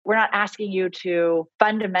we're not asking you to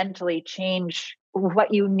fundamentally change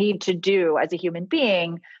what you need to do as a human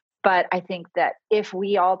being. But I think that if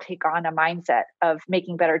we all take on a mindset of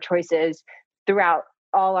making better choices throughout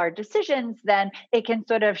all our decisions, then it can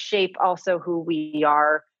sort of shape also who we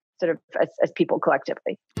are sort of as people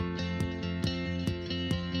collectively.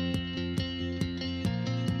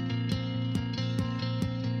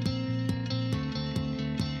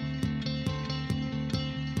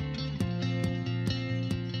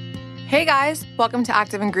 Hey guys, welcome to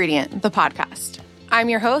Active Ingredient, the podcast. I'm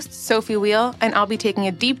your host, Sophie Wheel, and I'll be taking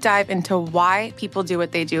a deep dive into why people do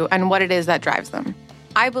what they do and what it is that drives them.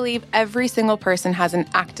 I believe every single person has an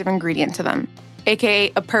active ingredient to them,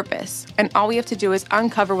 aka a purpose, and all we have to do is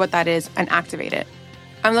uncover what that is and activate it.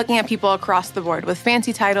 I'm looking at people across the board with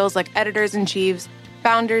fancy titles like editors-in-chiefs,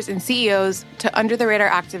 founders, and CEOs to under-the-radar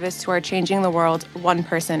activists who are changing the world one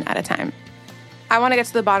person at a time. I want to get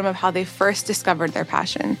to the bottom of how they first discovered their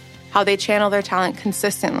passion, how they channel their talent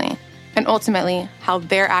consistently, and ultimately, how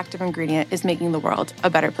their active ingredient is making the world a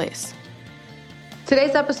better place.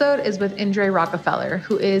 Today's episode is with Indre Rockefeller,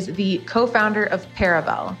 who is the co-founder of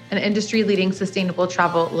Paravel, an industry-leading sustainable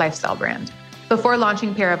travel lifestyle brand. Before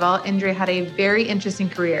launching Paravel, Indre had a very interesting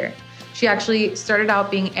career. She actually started out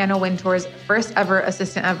being Anna Wintour's first ever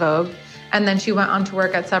assistant at Vogue, and then she went on to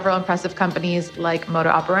work at several impressive companies like Moda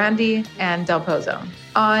Operandi and Del Pozo.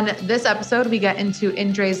 On this episode, we get into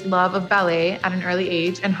Indre's love of ballet at an early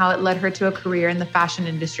age and how it led her to a career in the fashion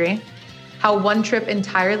industry, how one trip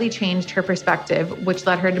entirely changed her perspective, which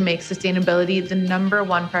led her to make sustainability the number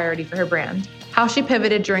one priority for her brand, how she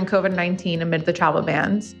pivoted during COVID-19 amid the travel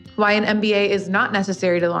bans, why an MBA is not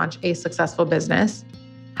necessary to launch a successful business,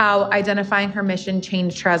 how identifying her mission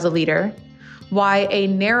changed her as a leader, why a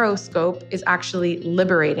narrow scope is actually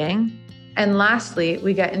liberating. And lastly,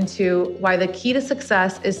 we get into why the key to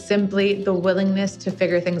success is simply the willingness to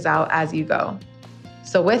figure things out as you go.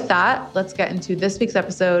 So with that, let's get into this week's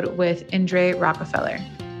episode with Indre Rockefeller.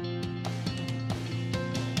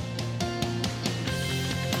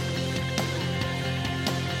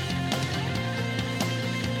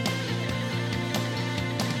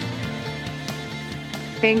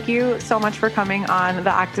 Thank you so much for coming on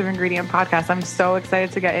the Active Ingredient podcast. I'm so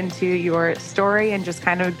excited to get into your story and just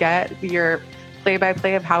kind of get your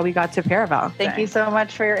play-by-play of how we got to Paravel. Thank you so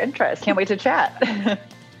much for your interest. Can't wait to chat.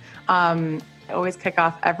 I always kick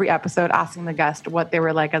off every episode asking the guest what they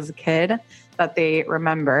were like as a kid that they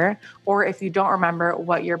remember, or if you don't remember,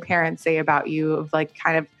 what your parents say about you of like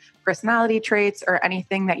kind of personality traits or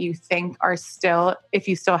anything that you think are still, if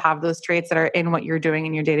you still have those traits that are in what you're doing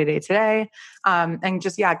in your day-to-day today. And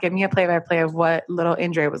just, give me a play-by-play of what little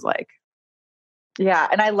Indre was like. Yeah.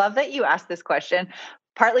 And I love that you asked this question,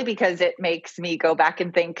 partly because it makes me go back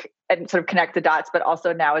and think and sort of connect the dots, but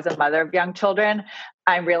also now as a mother of young children,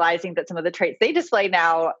 I'm realizing that some of the traits they display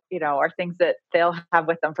now, are things that they'll have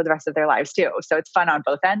with them for the rest of their lives too. So it's fun on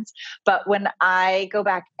both ends. But when I go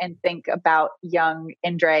back and think about young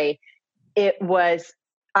Indre,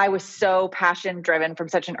 I was so passion driven from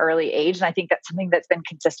such an early age. And I think that's something that's been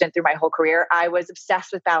consistent through my whole career. I was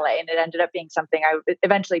obsessed with ballet, and it ended up being something I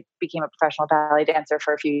eventually became a professional ballet dancer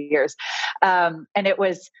for a few years. And it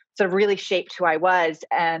was sort of really shaped who I was.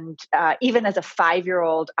 And even as a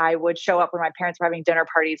 5-year-old, I would show up when my parents were having dinner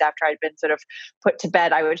parties after I'd been sort of put to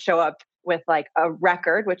bed. I would show up with like a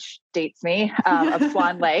record, which dates me, of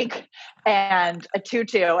Swan Lake and a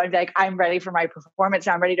tutu. And like, I'm ready for my performance.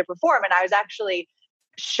 I'm ready to perform. And I was actually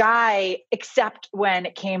shy, except when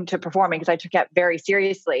it came to performing, because I took it very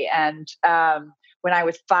seriously. And when I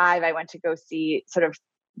was 5, I went to go see sort of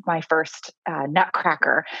my first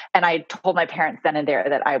Nutcracker, and I told my parents then and there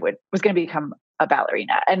that I was going to become a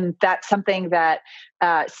ballerina. And that's something that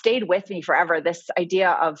stayed with me forever. This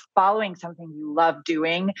idea of following something you love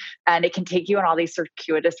doing, and it can take you on all these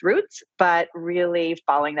circuitous routes, but really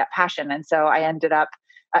following that passion. And so I ended up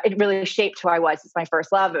it really shaped who I was. It's my first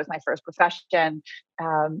love. It was my first profession.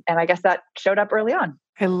 And I guess that showed up early on.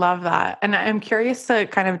 I love that. And I'm curious to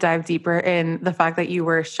kind of dive deeper in the fact that you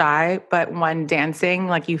were shy, but when dancing,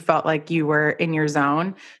 like you felt like you were in your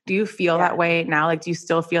zone. Do you feel that way now? Like, do you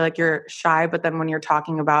still feel like you're shy, but then when you're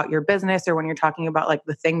talking about your business or when you're talking about like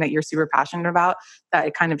the thing that you're super passionate about, that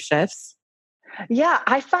it kind of shifts? Yeah,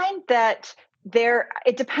 I find that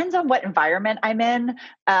it depends on what environment I'm in.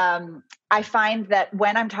 I find that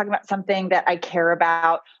when I'm talking about something that I care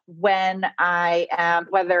about, when I am,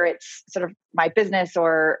 whether it's sort of my business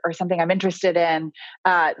or something I'm interested in,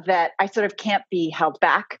 that I sort of can't be held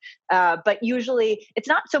back. But usually it's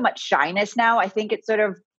not so much shyness now. I think it's sort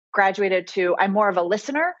of graduated to, I'm more of a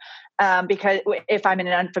listener. because if I'm in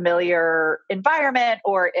an unfamiliar environment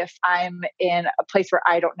or if I'm in a place where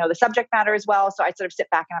I don't know the subject matter as well. So I sort of sit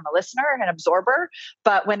back and I'm a listener and absorber.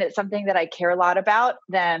 But when it's something that I care a lot about,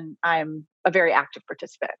 then I'm a very active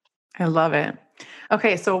participant. I love it.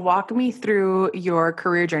 Okay, so walk me through your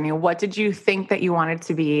career journey. What did you think that you wanted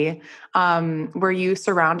to be? Were you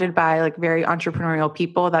surrounded by like very entrepreneurial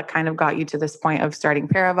people that kind of got you to this point of starting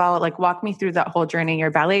Paravel? Like walk me through that whole journey,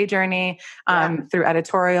 your ballet journey, through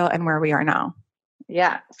editorial and where we are now.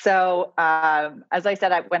 Yeah. So, as I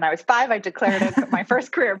said, when I was 5, I declared my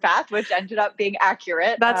first career path, which ended up being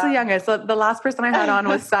accurate. That's the youngest. So the last person I had on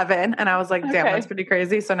was 7, and I was like, "Damn, that's pretty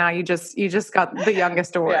crazy." So now you just got the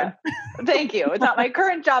youngest award. Yeah. Thank you. It's not my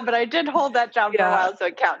current job, but I did hold that job for a while, so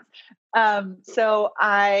it counts. So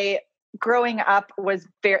growing up was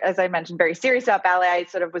as I mentioned, very serious about ballet. I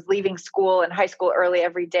sort of was leaving school and high school early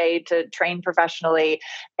every day to train professionally,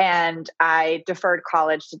 and I deferred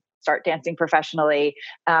college to start dancing professionally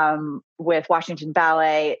with Washington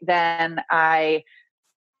Ballet. Then I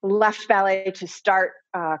left ballet to start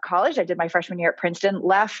college. I did my freshman year at Princeton,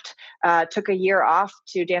 left, took a year off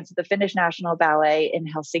to dance at the Finnish National Ballet in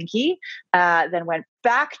Helsinki, then went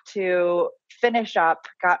back to finish up,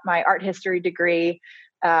 got my art history degree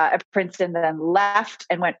at Princeton, then left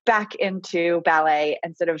and went back into ballet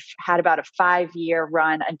and sort of had about a 5-year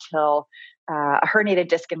run until a herniated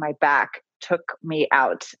disc in my back took me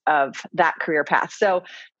out of that career path. So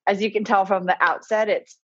as you can tell from the outset,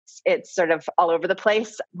 it's sort of all over the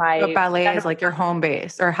place. But ballet is like your home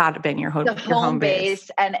base, or had been your home base.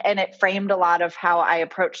 And it framed a lot of how I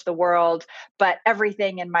approach the world. But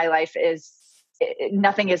everything in my life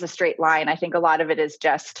nothing is a straight line. I think a lot of it is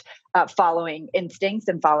just following instincts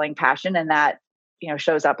and following passion, and that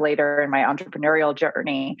shows up later in my entrepreneurial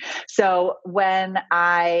journey. So when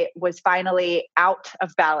I was finally out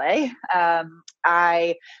of ballet,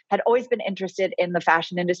 I had always been interested in the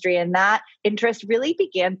fashion industry, and that interest really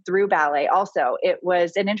began through ballet. Also, it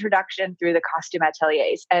was an introduction through the costume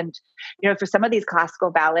ateliers. And, for some of these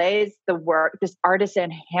classical ballets, the work, this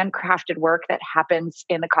artisan handcrafted work that happens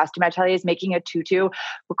in the costume ateliers, making a tutu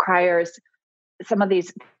requires some of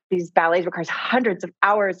these ballets requires hundreds of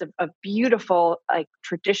hours of beautiful, like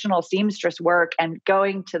traditional seamstress work, and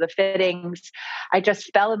going to the fittings. I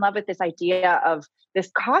just fell in love with this idea of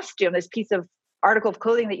this costume, this piece of article of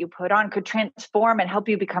clothing that you put on could transform and help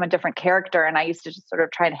you become a different character. And I used to just sort of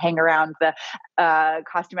try and hang around the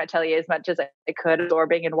costume atelier as much as I could,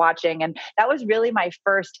 absorbing and watching. And that was really my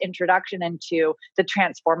first introduction into the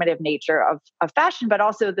transformative nature of fashion, but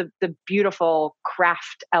also the beautiful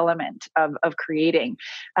craft element of creating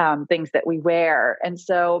things that we wear. And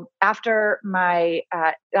so after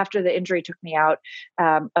the injury took me out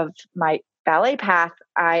of my ballet path,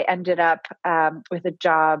 I ended up with a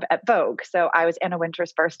job at Vogue. So I was Anna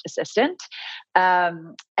Wintour's first assistant.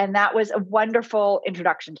 And that was a wonderful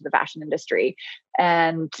introduction to the fashion industry.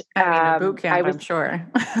 And a boot camp, I'm sure.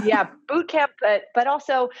 Yeah, boot camp, but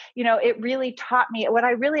also, it really taught me. What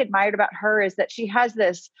I really admired about her is that she has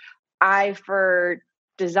this eye for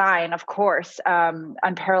design, of course,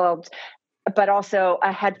 unparalleled, but also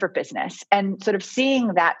a head for business. And sort of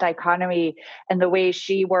seeing that dichotomy and the way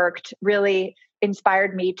she worked really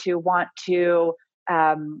inspired me to want to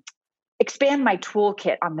expand my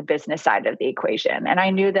toolkit on the business side of the equation. And I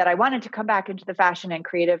knew that I wanted to come back into the fashion and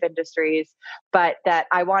creative industries, but that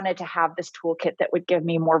I wanted to have this toolkit that would give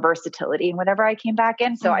me more versatility whenever I came back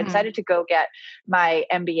in. So I decided to go get my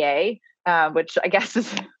MBA, which I guess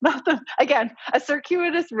is not a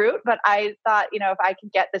circuitous route, but I thought, if I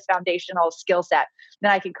could get this foundational skill set,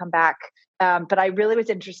 then I could come back. But I really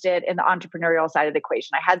was interested in the entrepreneurial side of the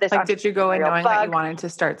equation. I had this. Did you go in knowing that you wanted to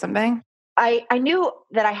start something? I knew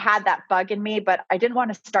that I had that bug in me, but I didn't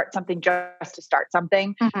want to start something just to start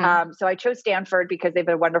something. So I chose Stanford because they have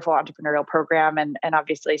a wonderful entrepreneurial program, and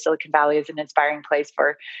obviously Silicon Valley is an inspiring place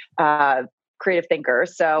for creative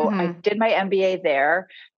thinkers. So I did my MBA there.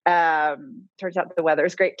 Turns out the weather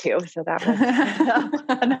is great too. So that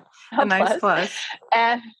was a nice plus.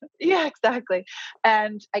 And yeah, exactly.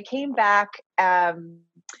 And I came back,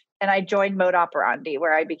 and I joined Mode Operandi,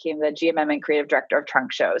 where I became the GMM and creative director of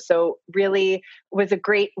Trunk Show. So really was a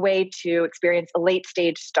great way to experience a late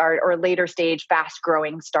stage start or later stage fast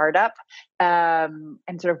growing startup, and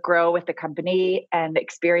sort of grow with the company and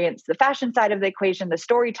experience the fashion side of the equation, the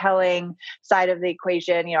storytelling side of the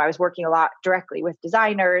equation. I was working a lot directly with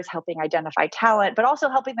designers, helping identify talent, but also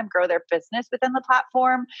helping them grow their business within the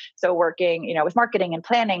platform. So working, with marketing and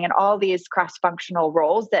planning and all these cross-functional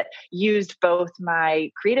roles that used both my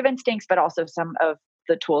creative instincts, but also some of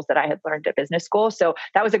the tools that I had learned at business school. So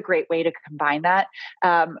that was a great way to combine that.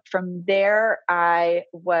 From there, I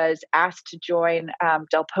was asked to join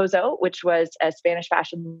Del Pozo, which was a Spanish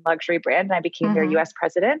fashion luxury brand, and I became their US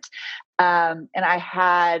president. And I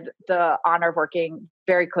had the honor of working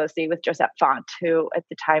very closely with Josette Font, who at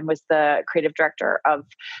the time was the creative director of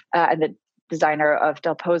and the designer of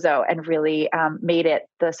Del Pozo, and really made it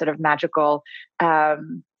the sort of magical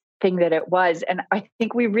thing that it was. And I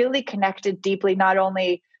think we really connected deeply, not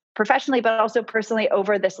only professionally, but also personally,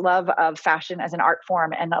 over this love of fashion as an art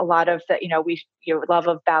form. And a lot of the, love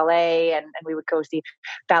of ballet, and we would go see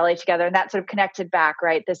ballet together, and that sort of connected back,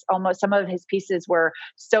 right? This almost, some of his pieces were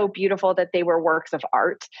so beautiful that they were works of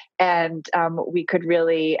art, and we could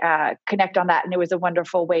really connect on that. And it was a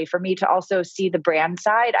wonderful way for me to also see the brand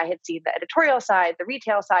side. I had seen the editorial side, the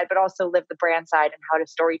retail side, but also live the brand side and how to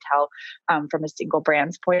storytell from a single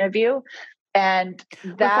brand's point of view. And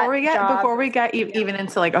that before we get even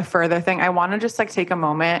into like a further thing, I want to just like take a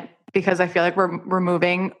moment, because I feel like we're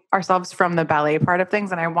removing ourselves from the ballet part of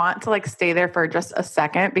things. And I want to like stay there for just a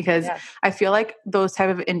second, because I feel like those type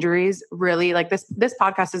of injuries really, like this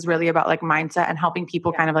podcast is really about like mindset and helping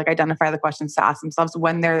people kind of like identify the questions to ask themselves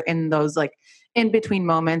when they're in those like in between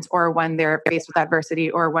moments, or when they're faced with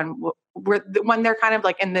adversity, or when they're kind of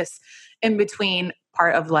like in this in between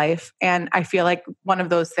part of life. And I feel like one of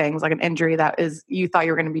those things, like an injury that is, you thought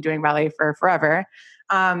you were going to be doing ballet for forever.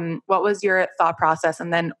 What was your thought process?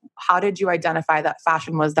 And then how did you identify that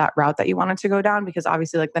fashion was that route that you wanted to go down? Because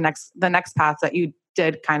obviously like the next path that you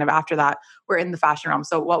did kind of after that were in the fashion realm.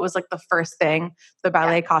 So what was like the first thing? The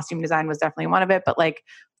ballet costume design was definitely one of it, but like,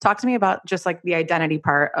 talk to me about just like the identity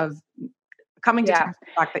part of coming to terms with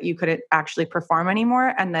the fact that you couldn't actually perform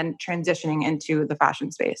anymore, and then transitioning into the fashion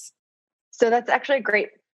space. So that's actually a great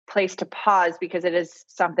place to pause, because it is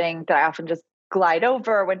something that I often just glide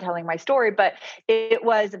over when telling my story, but it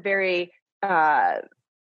was a very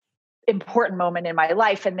important moment in my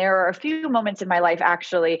life. And there are a few moments in my life,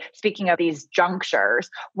 actually, speaking of these junctures,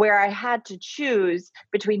 where I had to choose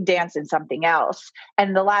between dance and something else.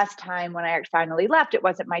 And the last time when I finally left, it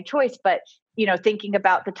wasn't my choice, but thinking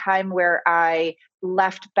about the time where I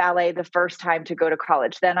left ballet the first time to go to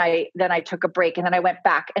college, then I took a break, and then I went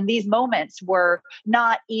back. And these moments were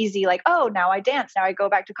not easy, like, oh, now I dance, now I go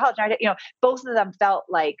back to college. Now both of them felt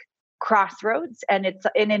like crossroads. And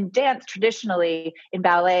in dance, traditionally in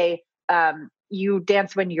ballet, you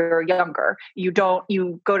dance when you're younger. You go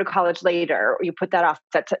to college later, or you put that off.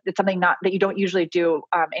 It's something that you don't usually do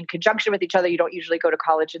in conjunction with each other. You don't usually go to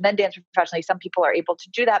college and then dance professionally. Some people are able to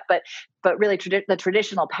do that, but really the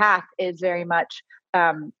traditional path is very much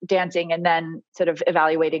dancing and then sort of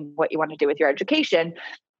evaluating what you want to do with your education.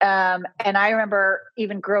 And I remember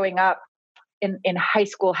even growing up in high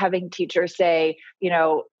school, having teachers say,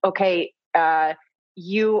 okay,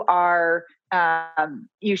 you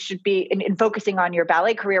should be in focusing on your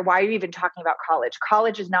ballet career. Why are you even talking about college?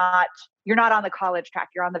 College is not, you're not on the college track,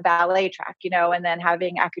 you're on the ballet track, and then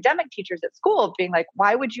having academic teachers at school being like,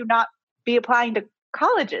 why would you not be applying to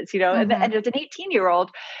colleges, and as an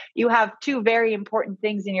 18-year-old, you have two very important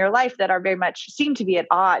things in your life that are very much seem to be at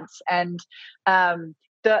odds. And,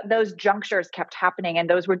 those junctures kept happening, and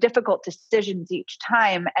those were difficult decisions each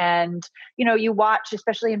time. And, you watch,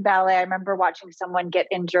 especially in ballet, I remember watching someone get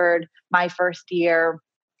injured my first year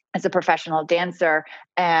as a professional dancer,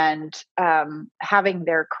 and having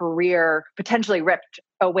their career potentially ripped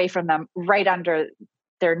away from them right under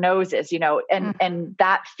their noses, and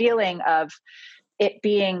that feeling of it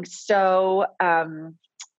being so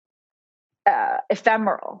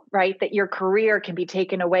ephemeral, right? That your career can be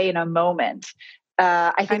taken away in a moment.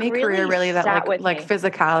 I think any career really that like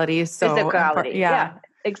physicality is so physicality. Yeah,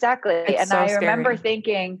 exactly. It's and so I remember scary.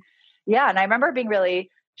 thinking, and I remember being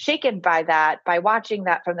really shaken by that, by watching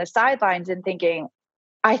that from the sidelines and thinking,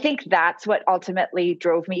 I think that's what ultimately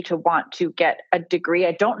drove me to want to get a degree.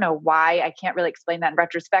 I don't know why. I can't really explain that in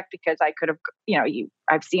retrospect, because I could have,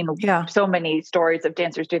 I've seen so many stories of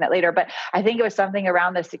dancers doing that later, but I think it was something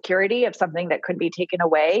around the security of something that could be taken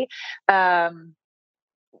away.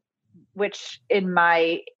 Which in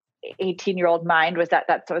my 18-year-old mind was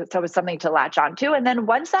that was something to latch onto. And then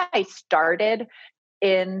once I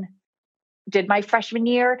did my freshman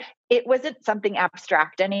year, it wasn't something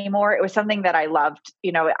abstract anymore. It was something that I loved.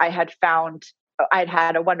 I had found I'd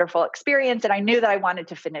had a wonderful experience, and I knew that I wanted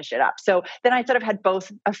to finish it up. So then I sort of had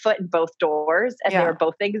a foot in both doors, and they were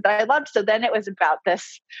both things that I loved. So then it was about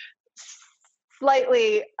this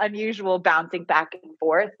slightly unusual bouncing back and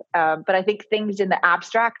forth. But I think things in the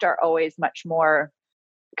abstract are always much more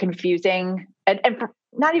confusing and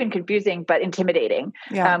not even confusing, but intimidating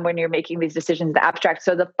when you're making these decisions in the abstract.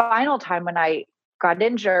 So the final time when I got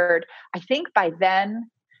injured, I think by then,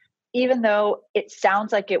 even though it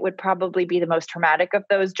sounds like it would probably be the most traumatic of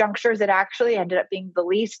those junctures, it actually ended up being the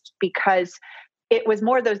least, because it was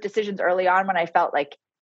more those decisions early on when I felt like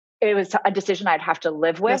it was a decision I'd have to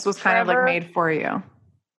live with. This was kind of like made for you.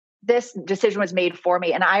 This decision was made for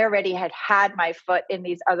me. And I already had my foot in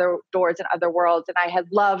these other doors and other worlds. And I had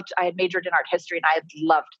majored in art history, and I had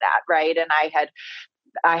loved that. Right. And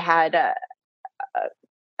I had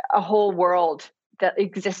a whole world that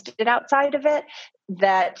existed outside of it,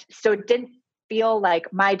 so it didn't feel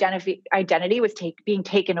like my identity was being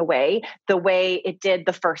taken away the way it did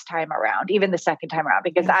the first time around, even the second time around,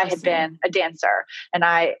 because I had been a dancer,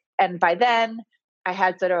 and by then I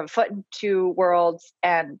had sort of a foot in two worlds,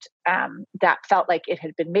 and that felt like it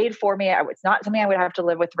had been made for me. It was not something I would have to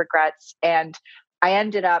live with regrets. And I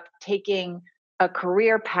ended up taking a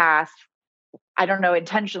career path, I don't know,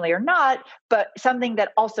 intentionally or not, but something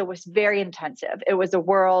that also was very intensive. It was a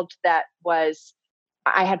world that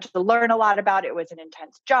I had to learn a lot about. It was an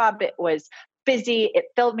intense job. It was busy. It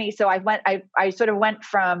filled me. So I sort of went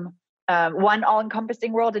from one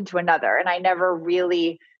all-encompassing world into another. And I never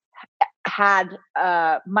really had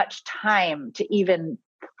much time to even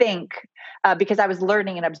think, because I was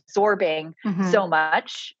learning and absorbing so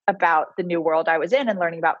much about the new world I was in, and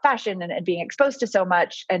learning about fashion, and being exposed to so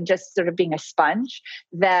much, and just sort of being a sponge,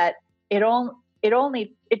 that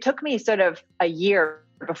it took me sort of a year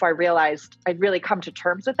before I realized I'd really come to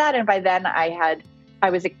terms with that. And by then I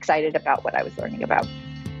was excited about what I was learning about.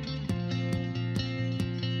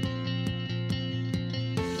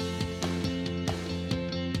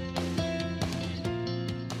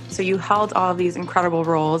 So you held all of these incredible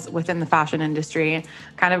roles within the fashion industry,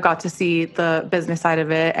 kind of got to see the business side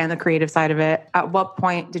of it and the creative side of it. At what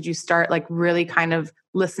point did you start like really kind of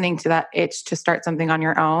listening to that itch to start something on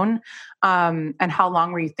your own? And how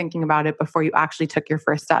long were you thinking about it before you actually took your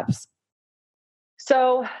first steps?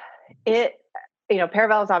 So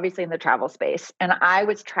Paravel is obviously in the travel space, and I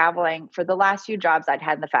was traveling for the last few jobs I'd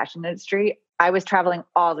had in the fashion industry. I was traveling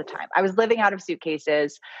all the time. I was living out of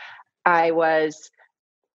suitcases. I was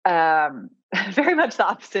very much the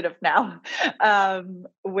opposite of now,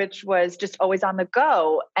 which was just always on the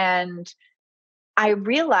go. And I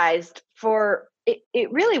realized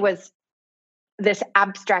it really was this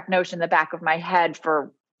abstract notion in the back of my head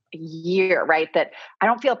for a year, right? That I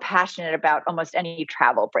don't feel passionate about almost any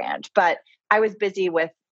travel brand, but I was busy with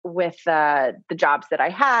the jobs that I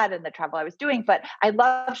had and the travel I was doing. But I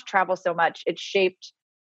loved travel so much. It shaped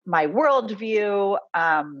my worldview.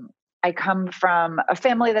 I come from a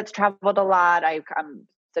family that's traveled a lot. I'm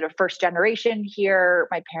sort of first generation here.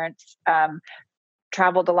 My parents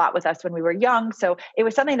traveled a lot with us when we were young. So it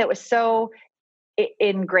was something that was so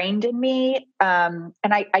ingrained in me. And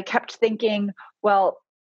I kept thinking, well,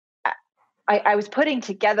 I was putting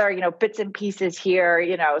together, bits and pieces here,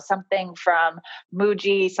 something from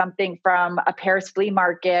Muji, something from a Paris flea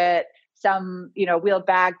market, some, wheeled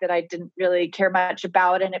bag that I didn't really care much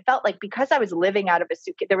about. And it felt like because I was living out of a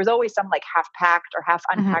suitcase, there was always some like half packed or half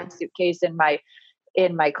unpacked suitcase in my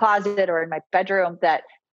closet or in my bedroom, that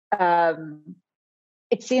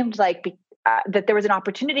it seemed like that there was an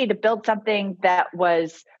opportunity to build something that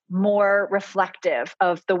was more reflective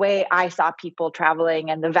of the way I saw people traveling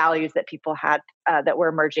and the values that people had that were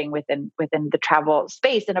emerging within the travel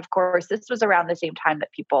space. And of course, this was around the same time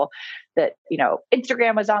that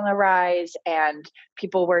Instagram was on the rise, and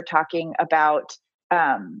people were talking about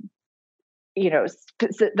the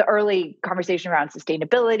early conversation around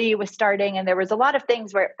sustainability was starting. And there was a lot of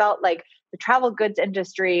things where it felt like the travel goods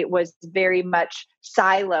industry was very much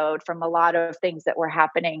siloed from a lot of things that were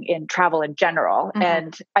happening in travel in general.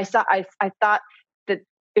 And I thought that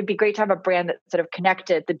it'd be great to have a brand that sort of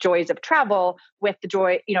connected the joys of travel with the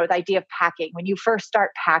joy, the idea of packing. When you first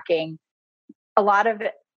start packing, a lot of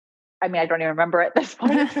it, I mean, I don't even remember at this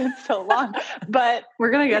point. It's been so long, but we're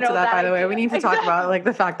going to get to that, by the way. We need to talk about like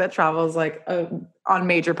the fact that travel is like on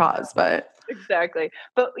major pause, but exactly.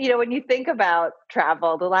 But when you think about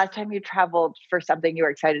travel, the last time you traveled for something you were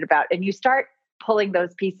excited about, and you start pulling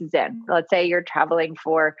those pieces in, let's say you're traveling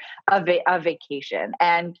for a vacation,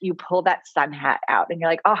 and you pull that sun hat out, and you're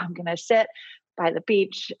like, oh, I'm going to sit by the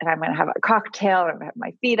beach, and I'm going to have a cocktail, and I'm going to have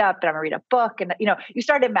my feet up, and I'm going to read a book. And, you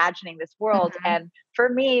start imagining this world. And for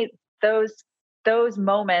me, those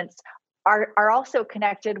moments are also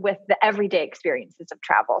connected with the everyday experiences of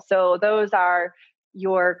travel. So those are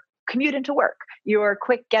your commute into work, your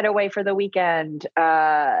quick getaway for the weekend,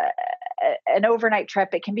 an overnight trip.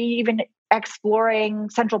 It can be even exploring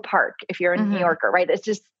Central Park if you're a New Yorker, right?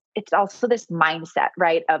 It's also this mindset,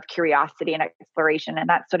 right, of curiosity and exploration. And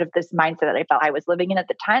that's sort of this mindset that I felt I was living in at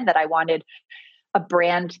the time, that I wanted a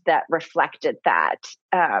brand that reflected that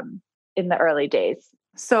in the early days.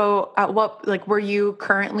 So were you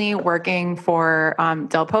currently working for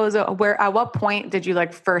Del Pozo? At what point did you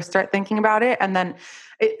first start thinking about it? And then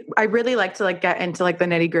I really like to get into the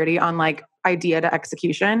nitty gritty on idea to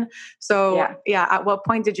execution. So at what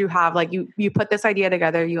point did you have you put this idea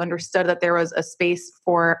together, you understood that there was a space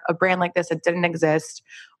for a brand like this that didn't exist.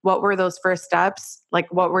 What were those first steps?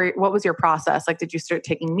 What was your process? Did you start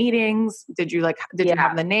taking meetings? Did you you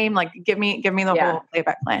have the name? Give me the whole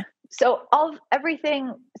play-by-play. So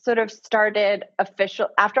everything sort of started official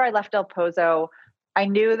after I left Del Pozo. I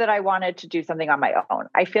knew that I wanted to do something on my own.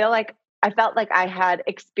 I felt like I had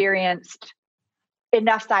experienced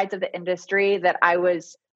enough sides of the industry that I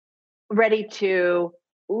was ready to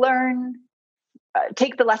learn,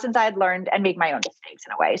 take the lessons I had learned and make my own mistakes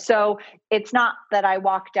in a way. So it's not that I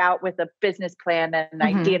walked out with a business plan and an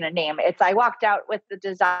idea and a name. It's I walked out with the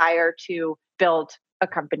desire to build a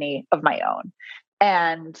company of my own.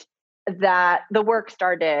 And that the work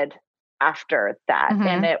started after that.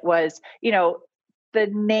 And it was, the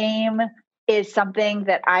name is something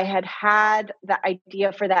that I had the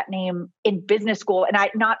idea for that name in business school, and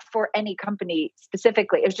not for any company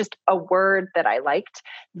specifically. It was just a word that I liked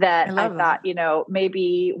that I thought,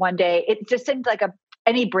 maybe one day. It just seemed like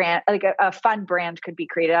any brand, like a fun brand could be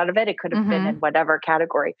created out of it. It could have been in whatever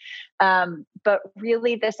category. But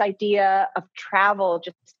really this idea of travel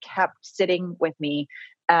just kept sitting with me.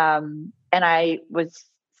 And I was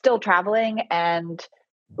still traveling and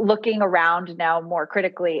looking around now more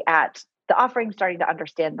critically at the offering, starting to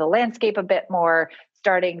understand the landscape a bit more,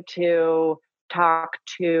 starting to talk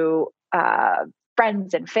to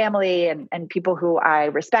friends and family and people who I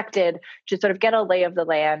respected to sort of get a lay of the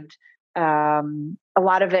land. A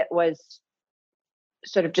lot of it was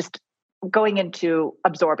sort of just going into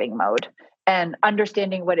absorbing mode and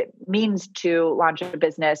understanding what it means to launch a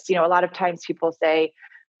business. A lot of times people say,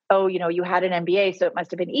 oh, you had an MBA, so it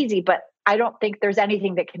must have been easy. But I don't think there's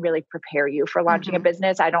anything that can really prepare you for launching a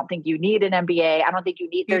business. I don't think you need an MBA. I don't think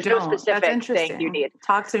there's no specific thing you need.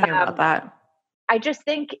 Talk to me about that. I just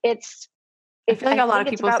think I feel like a lot of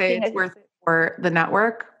people say it's worth it for the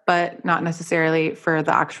network, but not necessarily for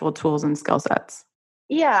the actual tools and skill sets.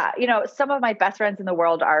 Yeah. Some of my best friends in the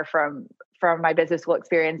world are from my business school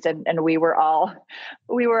experience. And we were all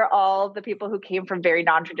the people who came from very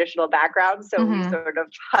non-traditional backgrounds. So we sort of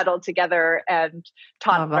huddled together and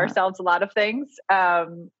taught ourselves a lot of things.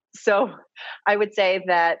 So I would say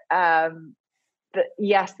that,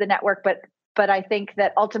 yes, the network, but I think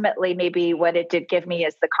that ultimately maybe what it did give me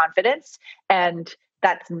is the confidence. And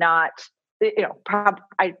that's not, there are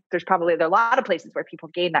a lot of places where people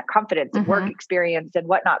gain that confidence and work experience and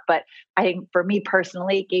whatnot. But I think for me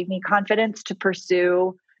personally, it gave me confidence to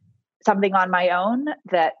pursue something on my own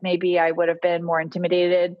that maybe I would have been more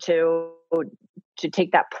intimidated to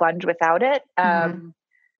take that plunge without it.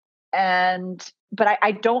 But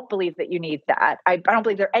I don't believe that you need that. I don't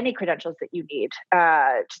believe there are any credentials that you need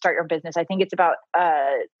to start your own business. I think it's about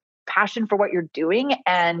passion for what you're doing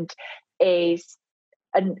and a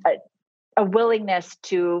willingness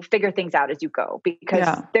to figure things out as you go,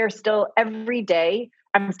 because there's still every day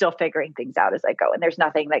I'm still figuring things out as I go. And there's no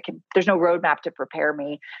roadmap to prepare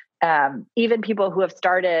me. Even people who have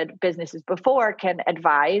started businesses before can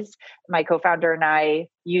advise. My co-founder and I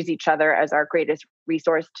use each other as our greatest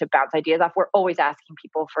resource to bounce ideas off. We're always asking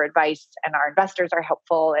people for advice, and our investors are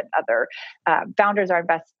helpful, and other founders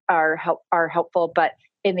are helpful. But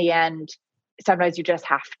in the end, sometimes you just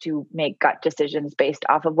have to make gut decisions based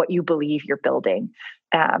off of what you believe you're building.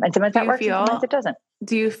 And sometimes that works, and sometimes it doesn't.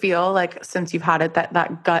 Do you feel like since you've had it,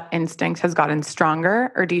 that gut instinct has gotten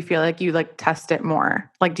stronger, or do you feel like you test it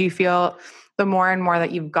more? Do you feel the more and more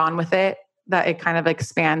that you've gone with it, that it kind of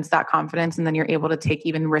expands that confidence and then you're able to take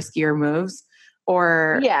even riskier moves?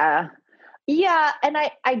 Or Yeah. And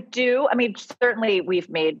I do. I mean, certainly I've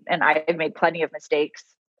made plenty of mistakes.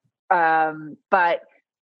 But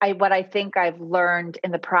what I think I've learned in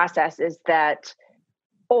the process is that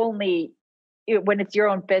only when it's your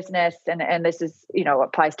own business, and this is,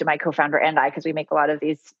 applies to my co-founder and I, because we make a lot of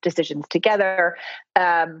these decisions together,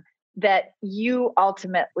 that you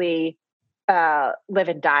ultimately live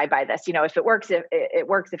and die by this. If it works, it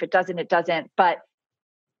works. If it doesn't, it doesn't. But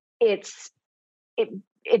it's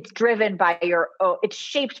driven by it's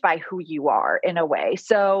shaped by who you are in a way.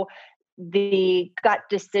 So the gut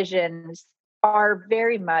decisions are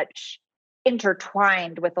very much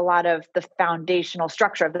intertwined with a lot of the foundational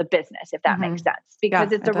structure of the business, if that makes sense,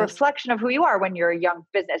 because it's a reflection of who you are when you're a young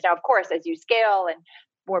business. Now, of course, as you scale and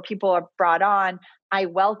more people are brought on, I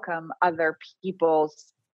welcome other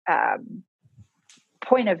people's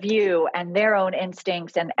point of view and their own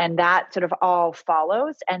instincts, and that sort of all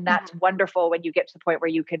follows. And that's wonderful when you get to the point where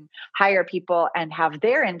you can hire people and have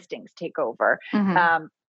their instincts take over.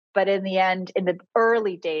 But in the end, in the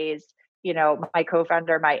early days, my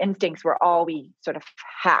co-founder, my instincts were all we sort of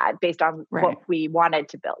had based on what we wanted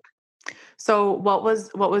to build. So what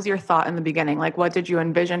was your thought in the beginning? Like, what did you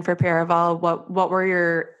envision for Paravel?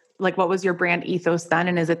 What was your brand ethos then?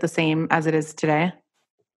 And is it the same as it is today?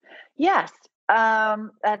 Yes.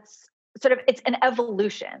 That's sort of, it's an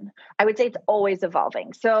evolution. I would say it's always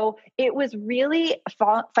evolving. So it was really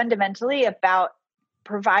fundamentally about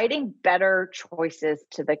providing better choices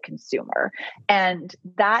to the consumer. And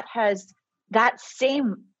that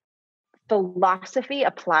same philosophy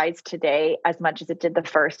applies today as much as it did the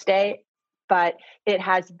first day, but it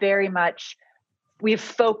has very much, we've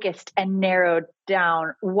focused and narrowed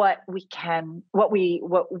down what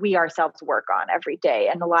we ourselves work on every day.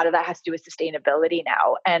 And a lot of that has to do with sustainability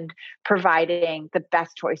now and providing the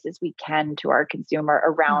best choices we can to our consumer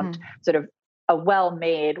around sort of a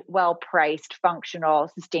well-made, well-priced, functional,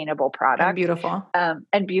 sustainable product. And beautiful.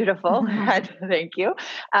 Thank you.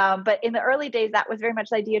 But in the early days, that was very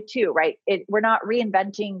much the idea too, right? We're not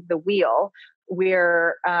reinventing the wheel.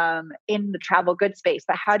 We're in the travel goods space,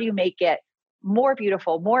 but how do you make it more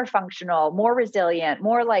beautiful, more functional, more resilient,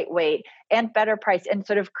 more lightweight, and better price, and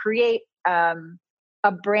sort of create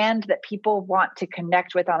a brand that people want to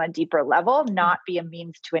connect with on a deeper level, not be a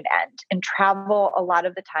means to an end. In travel, a lot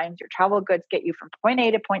of the times your travel goods get you from point A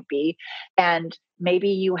to point B, and maybe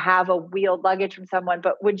you have a wheeled luggage from someone,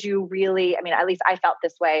 but would you really, at least I felt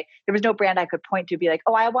this way. There was no brand I could point to be like,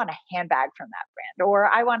 oh, I want a handbag from that brand, or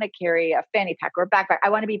I want to carry a fanny pack or a backpack. I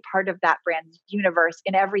want to be part of that brand's universe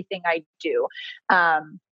in everything I do.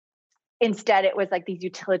 Instead, it was like these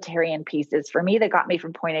utilitarian pieces for me that got me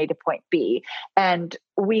from point A to point B. And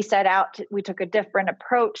we took a different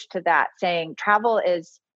approach to that, saying travel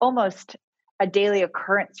is almost a daily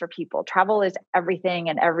occurrence for people. Travel is everything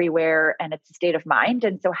and everywhere, and it's a state of mind.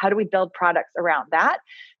 And so how do we build products around that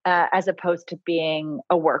as opposed to being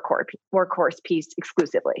a workhorse piece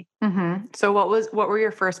exclusively? So what were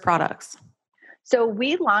your first products? So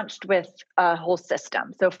we launched with a whole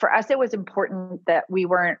system. So for us, it was important that we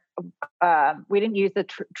didn't use the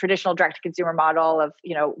traditional direct-to-consumer model of,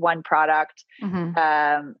 one product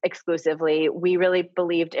exclusively. We really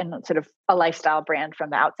believed in sort of a lifestyle brand from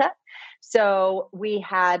the outset. So we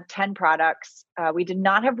had 10 products. We did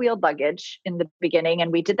not have wheeled luggage in the beginning,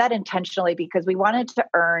 and we did that intentionally because we wanted to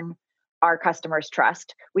earn our customers'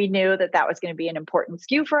 trust. We knew that was going to be an important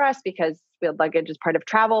SKU for us because wheeled luggage is part of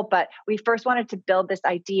travel, but we first wanted to build this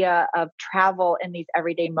idea of travel in these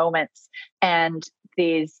everyday moments and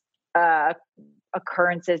these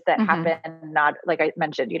occurrences that happen, not like I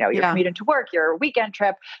mentioned, you're commuting to work, your weekend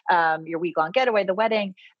trip, your week-long getaway, the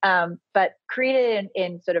wedding, but created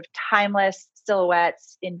in sort of timeless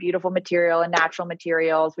silhouettes in beautiful material and natural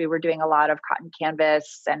materials. We were doing a lot of cotton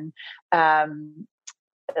canvas and cotton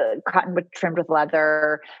trimmed with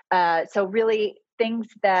leather. So really things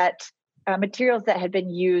that materials that had been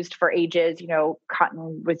used for ages.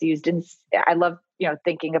 Cotton was used in, I love,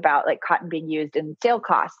 thinking about like cotton being used in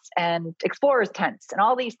sailcloths and explorers tents and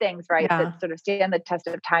all these things, right? That sort of stand the test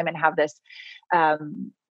of time and have this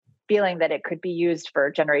feeling that it could be used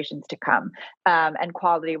for generations to come. And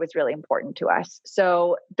quality was really important to us.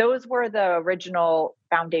 So those were the original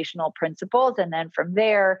foundational principles. And then from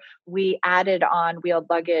there, we added on wheeled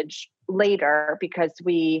luggage later because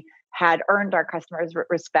we had earned our customers'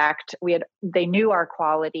 respect. They knew our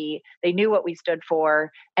quality, they knew what we stood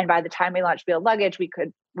for. And by the time we launched wheeled luggage, we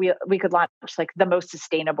could launch like the most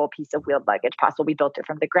sustainable piece of wheeled luggage possible. We built it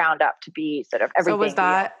from the ground up to be sort of everything.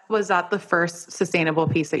 So was that the first sustainable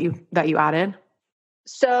piece that you added?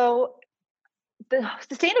 So the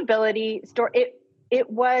sustainability store, it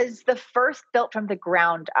was the first built from the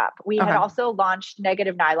ground up. We had also launched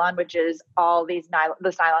Negative Nylon, which is all this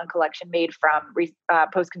nylon collection made from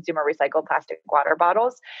post-consumer recycled plastic water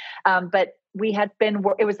bottles. But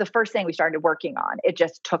it was the first thing we started working on. It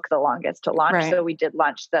just took the longest to launch. Right. So we did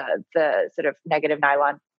launch the sort of Negative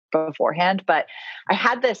Nylon beforehand. But I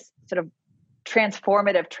had this sort of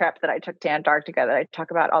transformative trip that I took to Antarctica that I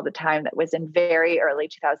talk about all the time that was in very early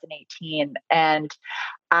 2018. And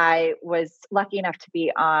I was lucky enough to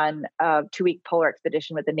be on a 2-week polar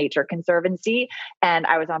expedition with the Nature Conservancy. And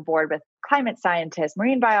I was on board with climate scientists,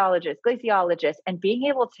 marine biologists, glaciologists, and being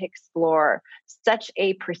able to explore such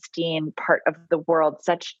a pristine part of the world,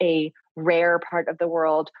 such a rare part of the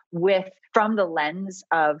world from the lens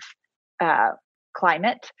of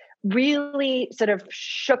climate really sort of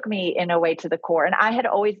shook me in a way to the core. And I had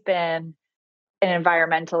always been an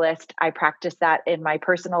environmentalist. I practice that in my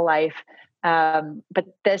personal life. But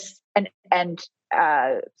this and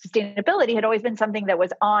sustainability had always been something that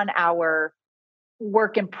was on our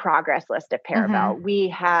work in progress list at Paravel. Mm-hmm. We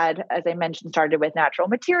had, as I mentioned, started with natural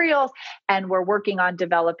materials, and we're working on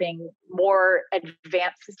developing more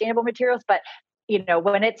advanced sustainable materials. But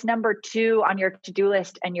when it's number 2 on your to-do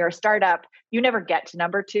list and you're a startup, you never get to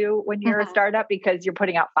number 2 when you're a startup, because you're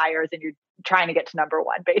putting out fires and you're trying to get to number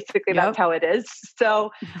 1. Basically, that's how it is.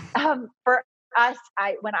 So for us,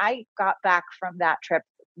 when I got back from that trip,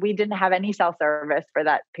 we didn't have any cell service for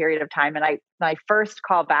that period of time. And my first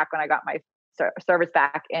call back when I got my service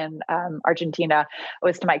back in Argentina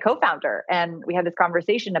was to my co-founder. And we had this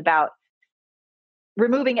conversation about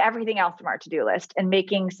removing everything else from our to-do list and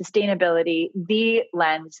making sustainability the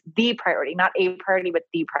lens, the priority, not a priority, but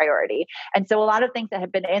the priority. And so a lot of things that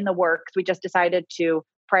have been in the works, we just decided to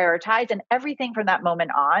prioritize, and everything from that moment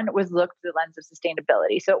on was looked through the lens of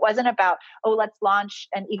sustainability. So it wasn't about, let's launch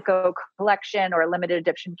an eco collection or a limited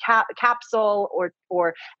edition capsule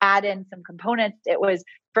or add in some components. It was,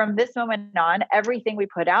 from this moment on, everything we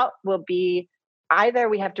put out will be either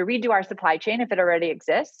we have to redo our supply chain if it already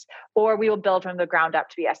exists, or we will build from the ground up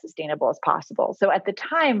to be as sustainable as possible. So at the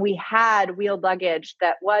time, we had wheeled luggage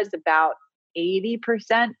that was about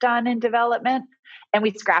 80% done in development, and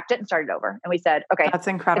we scrapped it and started over. And we said, okay, that's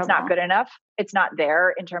incredible. It's not good enough. It's not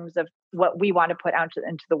there in terms of what we want to put out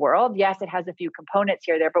into the world. Yes, it has a few components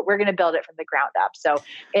here or there, but we're going to build it from the ground up. So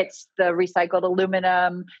it's the recycled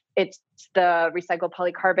aluminum, it's the recycled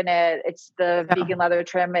polycarbonate, it's the vegan leather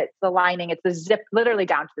trim, it's the lining, it's the zip, literally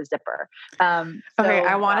down to the zipper. Okay,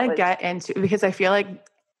 I want to get into, because I feel like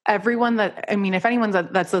if anyone's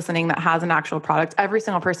that's listening that has an actual product, every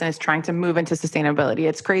single person is trying to move into sustainability.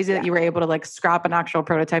 It's crazy that you were able to scrap an actual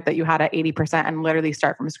prototype that you had at 80% and literally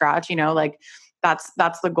start from scratch.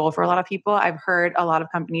 That's the goal for a lot of people. I've heard a lot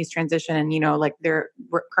of companies transition and,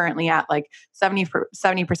 we're currently at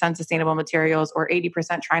 70% sustainable materials or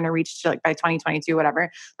 80% trying to reach to by 2022,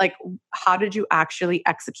 whatever. How did you actually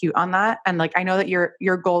execute on that? And I know that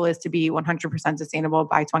your goal is to be 100% sustainable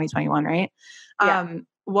by 2021, right? Yeah.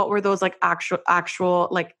 What were those actual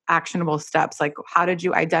actionable steps? How did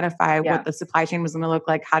you identify what the supply chain was going to look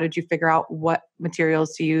like? How did you figure out what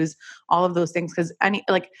materials to use? All of those things. Because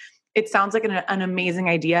it sounds like an amazing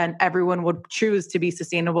idea, and everyone would choose to be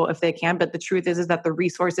sustainable if they can. But the truth is that the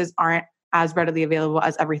resources aren't as readily available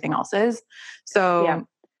as everything else is. So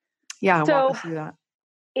walk us through that.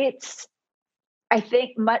 It's, I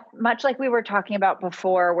think, much like we were talking about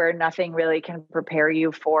before, where nothing really can prepare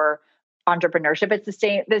you for entrepreneurship. It's the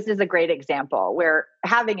same. This is a great example where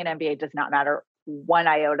having an MBA does not matter one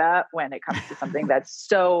iota when it comes to something that's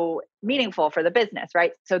so meaningful for the business,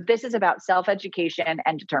 right? So this is about self-education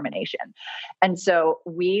and determination. And so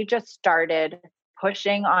we just started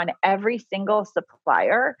pushing on every single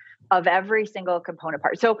supplier of every single component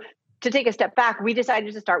part. So to take a step back, we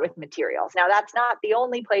decided to start with materials. Now, that's not the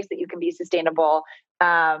only place that you can be sustainable,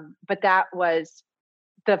 but that was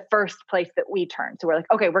the first place that we turned. So we're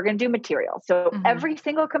like, okay, we're going to do materials. So every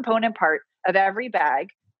single component part of every bag,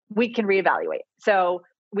 we can reevaluate. So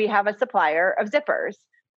we have a supplier of zippers.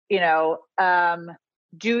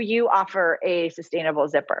 Do you offer a sustainable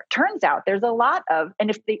zipper? Turns out there's a lot of,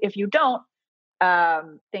 and if you don't,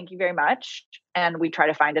 thank you very much. And we try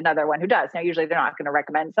to find another one who does. Now, usually they're not going to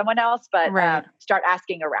recommend someone else, but start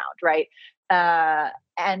asking around, right?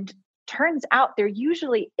 And turns out there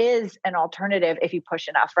usually is an alternative if you push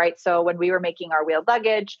enough, right? So when we were making our wheeled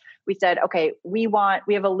luggage, we said, okay, we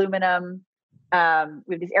have aluminum, we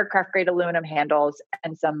have these aircraft grade aluminum handles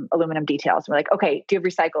and some aluminum details. We're like, okay, do you have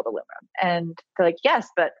recycled aluminum? And they're like, yes,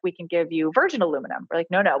 but we can give you virgin aluminum. We're like,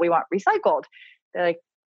 no, we want recycled. They're like,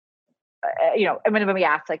 and when we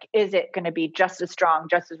ask, is it going to be just as strong,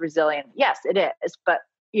 just as resilient? Yes, it is. But,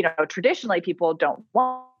 traditionally people don't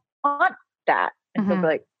want that. And so we're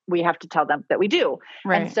like, we have to tell them that we do.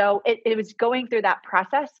 Right. And so it was going through that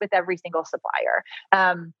process with every single supplier.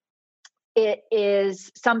 It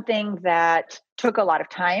is something that took a lot of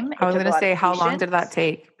time. I was going to say, how long did that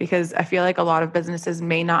take? Because I feel like a lot of businesses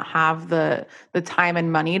may not have the time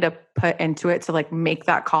and money to put into it to make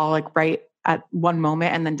that call right at one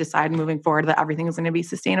moment and then decide moving forward that everything is going to be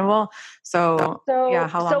sustainable. So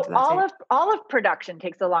how long did that take? All of production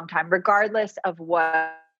takes a long time, regardless of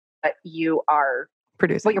what you are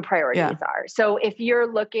producing, what your priorities are. So if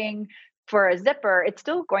you're looking for a zipper, it's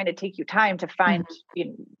still going to take you time to find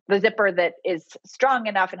the zipper that is strong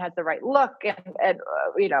enough and has the right look and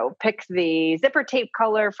pick the zipper tape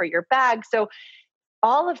color for your bag. So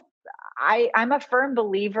I'm a firm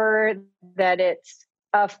believer that it's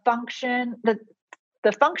a function,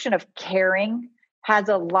 the function of caring has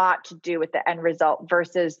a lot to do with the end result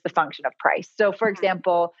versus the function of price. So for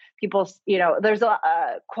example, people, there's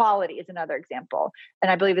quality is another example.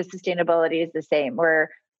 And I believe the sustainability is the same,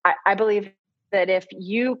 where I believe that if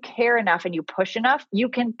you care enough and you push enough, you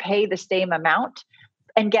can pay the same amount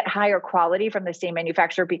and get higher quality from the same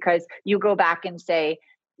manufacturer, because you go back and say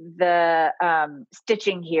the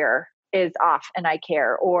stitching here is off and I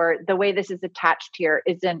care, or the way this is attached here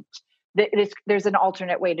isn't, there's an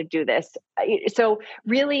alternate way to do this. So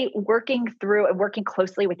really working through and working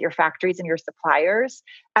closely with your factories and your suppliers,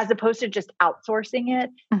 as opposed to just outsourcing it,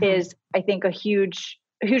 is, I think, a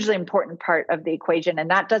hugely important part of the equation. And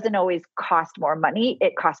that doesn't always cost more money.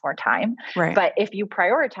 It costs more time. Right. But if you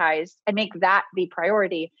prioritize and make that the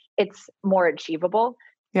priority, it's more achievable.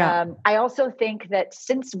 Yeah. I also think that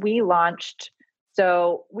since we launched,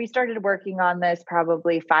 so we started working on this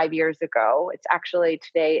probably 5 years ago. It's actually,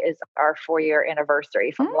 today is our 4-year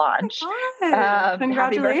anniversary from launch.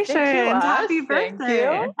 Congratulations. Happy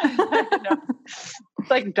birthday. Thank you. It's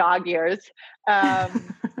like dog years.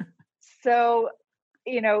 So,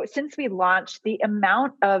 since we launched, the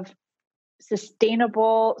amount of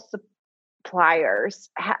sustainable suppliers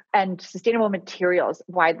and sustainable materials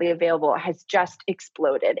widely available has just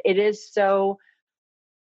exploded. It is so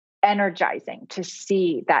energizing to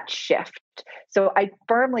see that shift. So I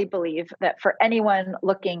firmly believe that for anyone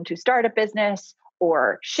looking to start a business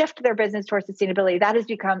or shift their business towards sustainability, that has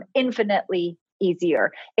become infinitely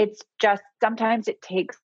easier. It's just, sometimes it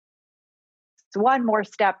takes one more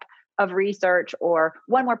step of research or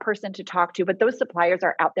one more person to talk to, but those suppliers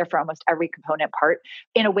are out there for almost every component part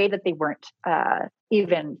in a way that they weren't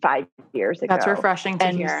even 5 years ago. That's refreshing to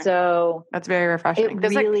hear. So that's very refreshing.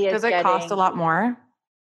 Does it cost a lot more?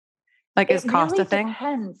 Like, is cost a thing?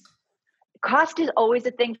 Depends. Cost is always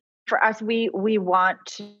a thing for us. We want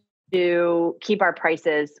to keep our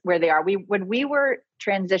prices where they are. When we were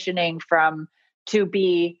transitioning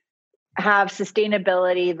have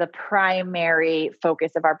sustainability the primary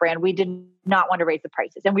focus of our brand, we did not want to raise the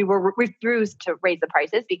prices, and we refused to raise the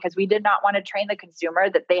prices because we did not want to train the consumer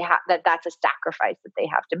that that's a sacrifice that they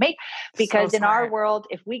have to make. Because in our world,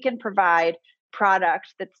 if we can provide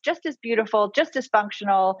product that's just as beautiful, just as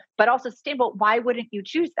functional, but also sustainable, why wouldn't you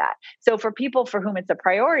choose that? So for people for whom it's a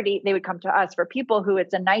priority, they would come to us. For people who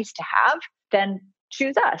it's a nice to have, then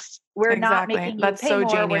choose us. We're not making you pay more.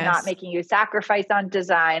 Genius. We're not making you sacrifice on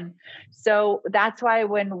design. So that's why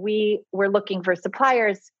when we were looking for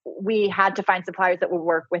suppliers, we had to find suppliers that would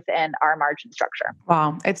work within our margin structure.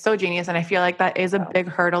 Wow. It's so genius. And I feel like that is a big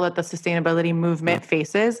hurdle that the sustainability movement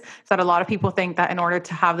faces. So that a lot of people think that in order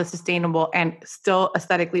to have the sustainable and still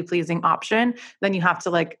aesthetically pleasing option, then you have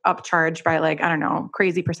to upcharge by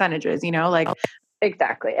crazy percentages,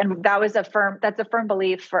 Exactly. And that's a firm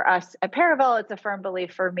belief for us at Paravel. It's a firm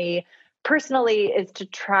belief for me personally, is to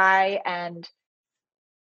try and,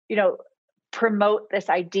 promote this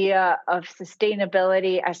idea of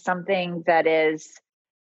sustainability as something that is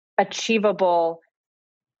achievable.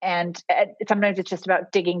 And sometimes it's just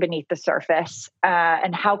about digging beneath the surface.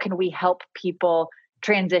 And how can we help people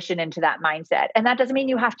transition into that mindset? And that doesn't mean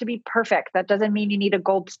you have to be perfect. That doesn't mean you need a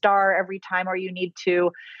gold star every time, or you need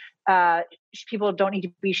to, people don't need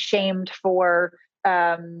to be shamed for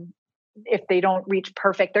if they don't reach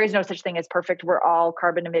perfect. There is no such thing as perfect. We're all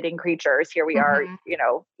carbon emitting creatures. Here we are,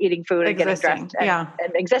 eating food and getting dressed and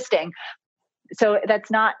existing. So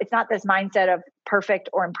it's not this mindset of perfect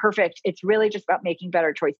or imperfect. It's really just about making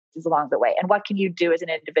better choices along the way. And what can you do as an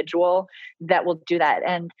individual that will do that?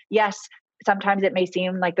 And yes, sometimes it may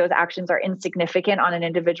seem like those actions are insignificant on an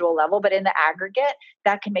individual level, but in the aggregate,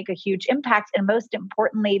 that can make a huge impact. And most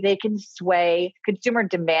importantly, they can sway, consumer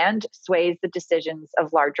demand sways the decisions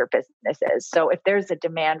of larger businesses. So if there's a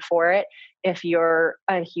demand for it, if you're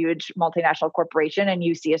a huge multinational corporation and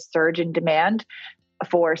you see a surge in demand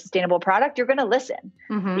for sustainable product, you're going to listen.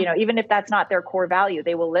 Even if that's not their core value,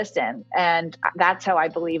 they will listen. And that's how I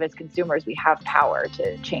believe as consumers, we have power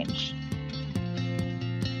to change.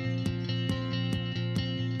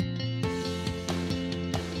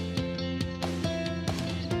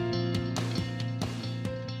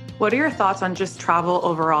 What are your thoughts on just travel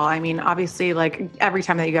overall? I mean, obviously, every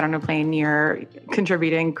time that you get on a plane, you're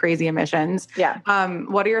contributing crazy emissions. Yeah.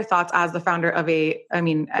 What are your thoughts as the founder of I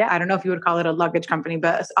don't know if you would call it a luggage company,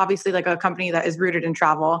 but obviously a company that is rooted in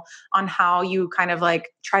travel, on how you kind of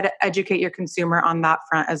try to educate your consumer on that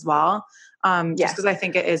front as well? Just because I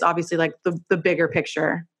think it is obviously the bigger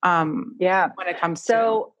picture. When it comes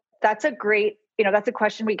to. That's a great, that's a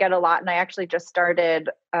question we get a lot. And I actually just started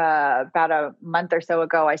about a month or so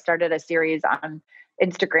ago, I started a series on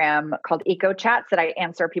Instagram called Eco Chats that I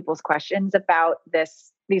answer people's questions about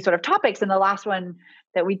this, these sort of topics. And the last one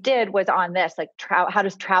that we did was on this, like how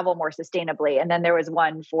does travel more sustainably? And then there was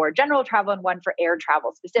one for general travel and one for air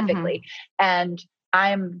travel specifically. And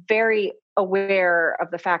I'm very aware of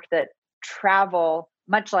the fact that travel,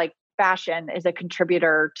 much like fashion, is a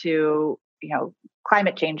contributor to,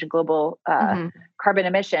 climate change and global carbon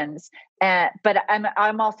emissions. But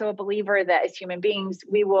I'm also a believer that as human beings,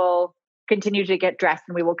 we will continue to get dressed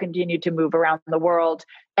and we will continue to move around the world.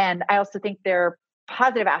 And I also think there are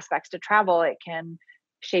positive aspects to travel. It can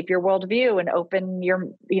shape your worldview and open your,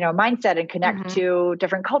 mindset and connect to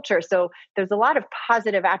different cultures. So there's a lot of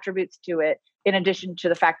positive attributes to it, in addition to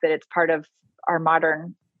the fact that it's part of our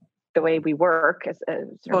the way we work as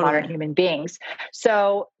modern human beings.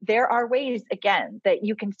 So there are ways, again, that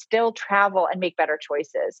you can still travel and make better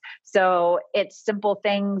choices. So it's simple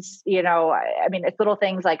things, it's little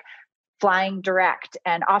things like flying direct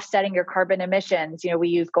and offsetting your carbon emissions. We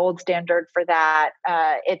use Gold Standard for that.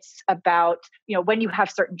 It's about, when you have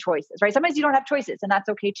certain choices, right? Sometimes you don't have choices and that's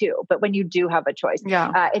okay too. But when you do have a choice,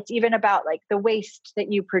 it's even about like the waste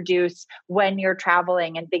that you produce when you're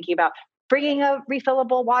traveling and thinking about bringing a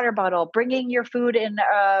refillable water bottle, bringing your food in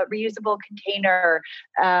a reusable container.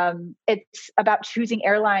 It's about choosing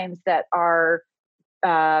airlines that are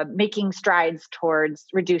making strides towards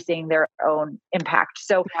reducing their own impact.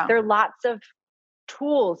 So there are lots of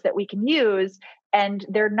tools that we can use, and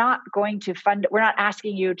they're not going to we're not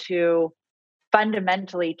asking you to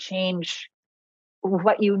fundamentally change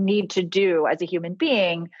what you need to do as a human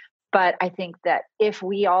being. But I think that if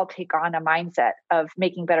we all take on a mindset of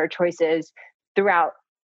making better choices throughout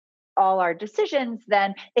all our decisions,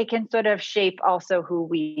 then it can sort of shape also who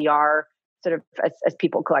we are sort of as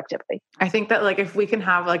people collectively. I think that like, if we can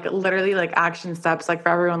have like literally like action steps, like for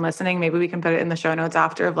everyone listening, maybe we can put it in the show notes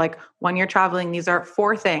after of like, when you're traveling, these are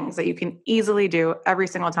 4 things that you can easily do every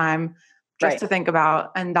single time just to think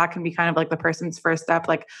about. And that can be kind of like the person's first step.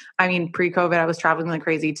 Like, pre-COVID, I was traveling like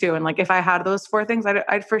crazy too. And like, if I had those 4 things,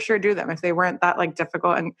 I'd for sure do them if they weren't that like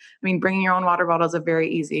difficult. And bringing your own water bottle is a very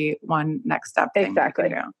easy one next step thing. Exactly.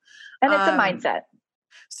 And it's a mindset.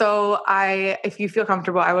 So if you feel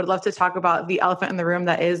comfortable, I would love to talk about the elephant in the room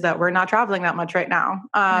that we're not traveling that much right now,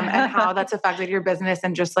 and how that's affected your business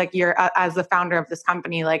and just like as the founder of this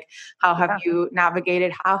company, like how have you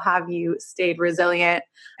navigated, how have you stayed resilient,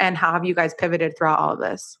 and how have you guys pivoted throughout all of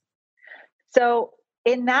this? So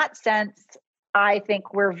in that sense, I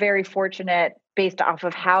think we're very fortunate based off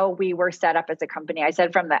of how we were set up as a company. I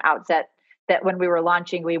said from the outset that when we were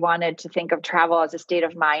launching, we wanted to think of travel as a state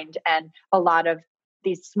of mind, and a lot of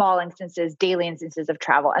these small instances, daily instances of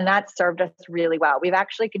travel. And that served us really well. We've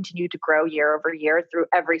actually continued to grow year over year through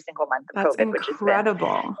every single month of That's COVID, incredible.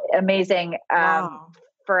 Which has been amazing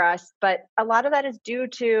for us. But a lot of that is due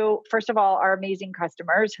to, first of all, our amazing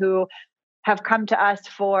customers who have come to us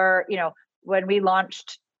for, when we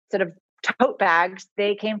launched sort of tote bags,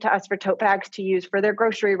 they came to us for tote bags to use for their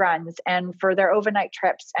grocery runs and for their overnight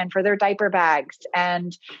trips and for their diaper bags.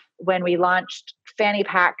 And when we launched fanny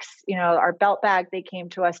packs, our belt bag, they came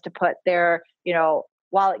to us to put their,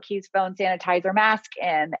 wallet, keys, phone, sanitizer, mask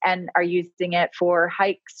in, and are using it for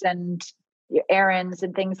hikes and errands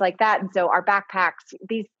and things like that. And so our backpacks,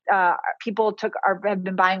 these people have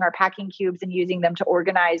been buying our packing cubes and using them to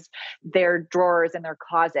organize their drawers and their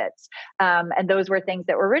closets. And those were things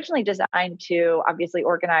that were originally designed to obviously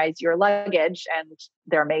organize your luggage. And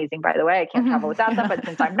they're amazing, by the way. I can't travel without them. But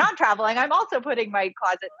since I'm not traveling, I'm also putting my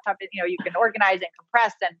closet stuff in, you can organize and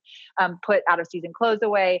compress and put out of season clothes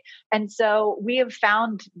away. And so we have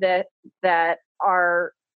found that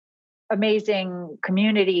our amazing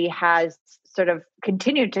community has sort of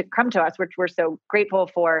continued to come to us, which we're so grateful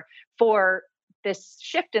for this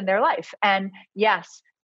shift in their life. And yes,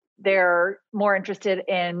 they're more interested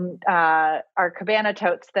in our Cabana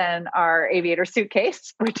totes than our Aviator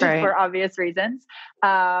suitcase, which is for obvious reasons.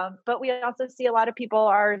 But we also see a lot of people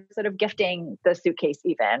are sort of gifting the suitcase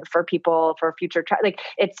even for people for future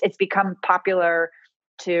it's become popular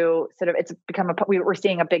to sort of, we're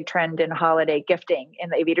seeing a big trend in holiday gifting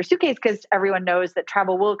in the Aviator suitcase because everyone knows that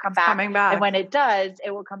travel will come back. And when it does,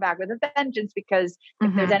 it will come back with a vengeance because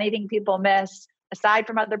if there's anything people miss, aside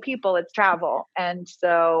from other people, it's travel. And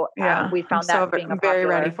so we found being very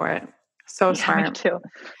ready for it. So smart. Me too.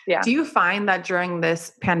 Yeah. Do you find that during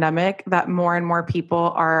this pandemic that more and more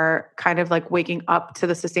people are kind of like waking up to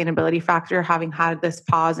the sustainability factor, having had this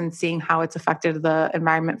pause and seeing how it's affected the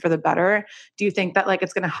environment for the better? Do you think that like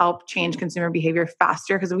it's going to help change consumer behavior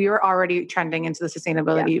faster? Because we were already trending into the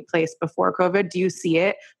sustainability place before COVID. Do you see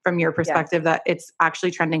it from your perspective that it's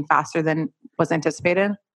actually trending faster than was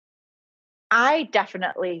anticipated? I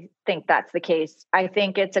definitely think that's the case. I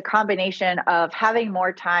think it's a combination of having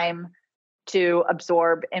more time to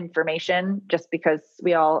absorb information just because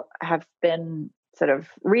we all have been sort of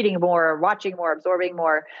reading more, watching more, absorbing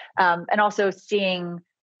more, and also seeing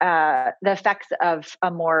the effects of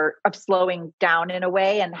of slowing down in a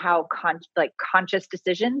way, and how conscious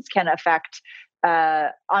decisions can affect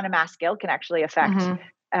on a mass scale, can actually affect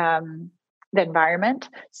the environment.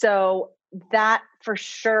 So that for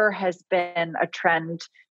sure has been a trend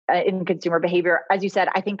in consumer behavior. As you said,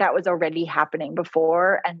 I think that was already happening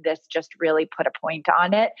before, and this just really put a point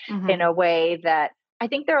on it in a way that I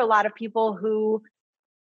think there are a lot of people who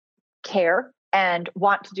care and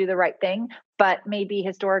want to do the right thing, but maybe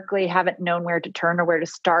historically haven't known where to turn or where to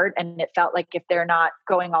start. And it felt like if they're not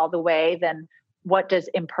going all the way, then what does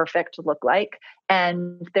imperfect look like?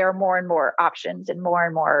 And there are more and more options and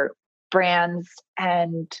more brands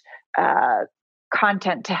and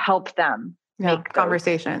content to help them make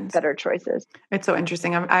conversations, better choices. It's so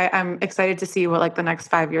interesting. I'm excited to see what like the next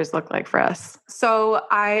 5 years look like for us. So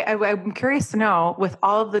I'm curious to know, with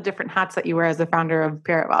all of the different hats that you wear as the founder of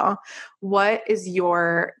PureItWell, what is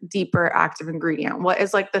your deeper active ingredient? What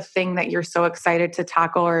is like the thing that you're so excited to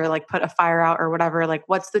tackle or like put a fire out or whatever? Like,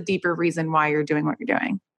 what's the deeper reason why you're doing what you're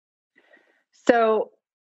doing? So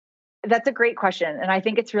that's a great question. And I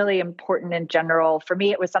think it's really important in general. For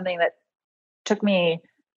me, it was something that took me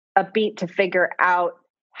a beat to figure out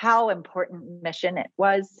how important mission it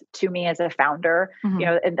was to me as a founder. You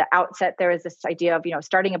know, in the outset, there is this idea of,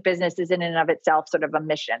 starting a business is in and of itself sort of a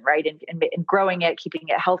mission, right? And growing it, keeping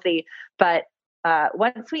it healthy. But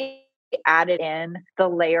once we added in the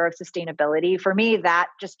layer of sustainability, for me, that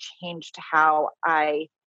just changed how I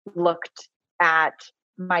looked at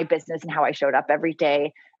my business and how I showed up every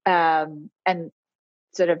day. And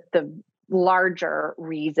sort of the larger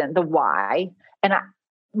reason, the why. And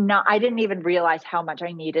I didn't even realize how much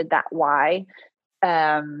I needed that why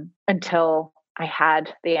until I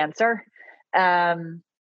had the answer. And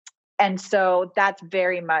so that's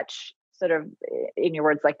very much sort of, in your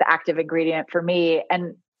words, like the active ingredient for me.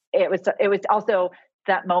 And it was also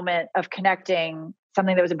that moment of connecting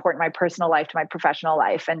something that was important in my personal life to my professional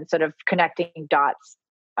life, and sort of connecting dots.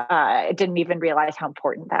 I didn't even realize how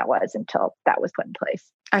important that was until that was put in place.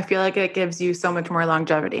 I feel like it gives you so much more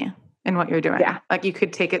longevity in what you're doing. Yeah. Like you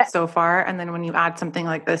could take it so far, and then when you add something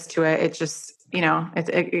like this to it, it just,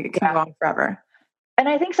 it can go on forever. And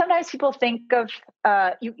I think sometimes people think of,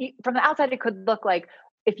 you from the outside, it could look like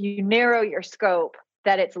if you narrow your scope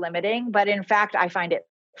that it's limiting, but in fact, I find it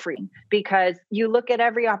freeing, because you look at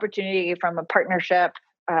every opportunity from a partnership,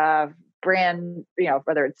 brand,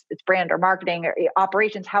 whether it's brand or marketing or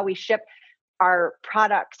operations, how we ship our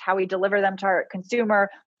products, how we deliver them to our consumer,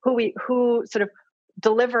 who sort of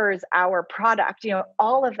delivers our product,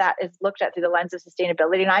 all of that is looked at through the lens of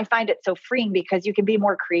sustainability. And I find it so freeing because you can be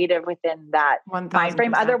more creative within that 1000%. mind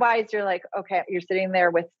frame. Otherwise you're like, okay, you're sitting there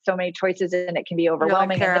with so many choices and it can be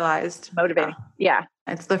overwhelming. You're like paralyzed. And motivating. Yeah.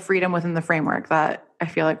 It's the freedom within the framework that I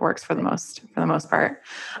feel like works for the most part.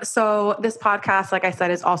 So this podcast, like I said,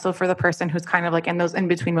 is also for the person who's kind of like in those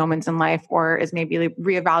in-between moments in life, or is maybe like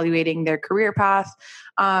reevaluating their career path.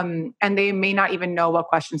 And they may not even know what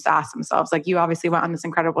questions to ask themselves. Like you obviously went on this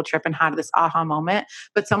incredible trip and had this aha moment,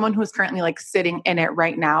 but someone who's currently like sitting in it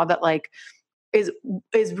right now that like is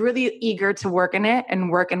really eager to work in it and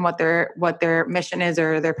work in what their mission is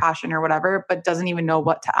or their passion or whatever, but doesn't even know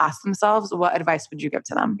what to ask themselves, what advice would you give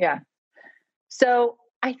to them? Yeah. So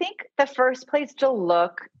I think the first place to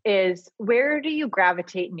look is, where do you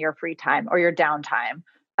gravitate in your free time or your downtime?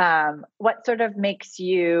 What sort of makes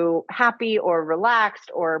you happy or relaxed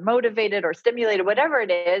or motivated or stimulated, whatever it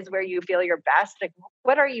is, where you feel your best? Like,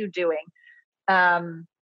 what are you doing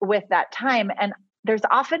with that time? And there's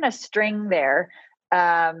often a string there.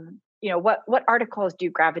 What articles do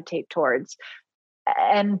you gravitate towards?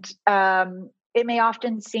 And it may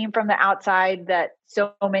often seem from the outside that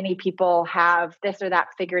so many people have this or that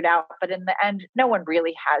figured out, but in the end, no one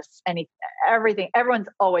really has everything. Everyone's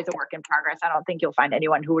always a work in progress. I don't think you'll find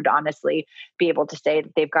anyone who would honestly be able to say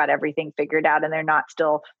that they've got everything figured out and they're not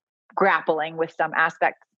still grappling with some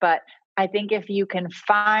aspects. But I think if you can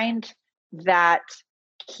find that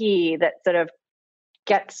key that sort of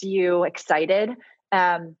gets you excited,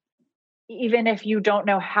 even if you don't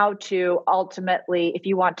know how to ultimately, if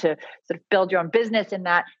you want to sort of build your own business in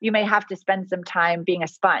that, you may have to spend some time being a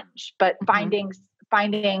sponge, but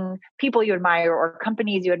finding people you admire or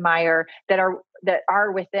companies you admire that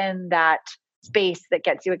are within that space that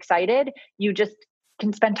gets you excited, you just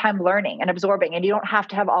can spend time learning and absorbing, and you don't have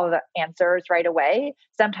to have all the answers right away.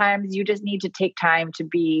 Sometimes you just need to take time to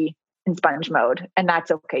be in sponge mode, and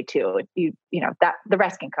that's okay too. You know, that the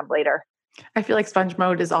rest can come later. I feel like sponge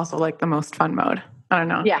mode is also like the most fun mode. I don't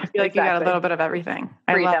know. Yeah, I feel like you got a little bit of everything.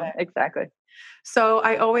 Freedom, I love it. exactly. So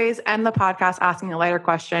I always end the podcast asking a lighter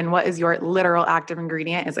question. What is your literal active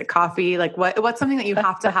ingredient? Is it coffee? Like what's something that you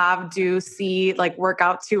have to have, do, see, like work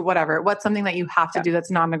out to, whatever? What's something that you have to do that's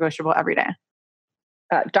non-negotiable every day?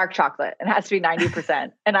 Dark chocolate. It has to be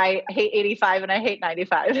 90%. And I hate 85 and I hate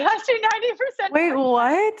 95. It has to be 90%. Wait,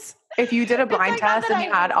 what? If you did a blind test and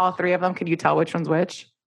you had all three of them, could you tell which one's which?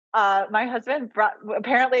 My husband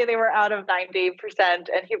apparently they were out of 90%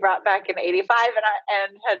 and he brought back an 85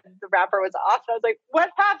 and the wrapper was off. And I was like, what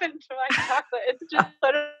happened to my chocolate? It's just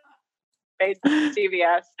sort of made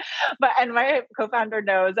CVS. And my co-founder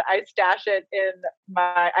knows I stash it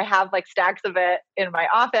I have like stacks of it in my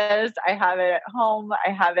office. I have it at home.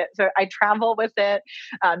 So I travel with it.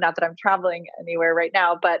 Not that I'm traveling anywhere right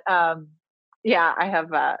now, but yeah, I have,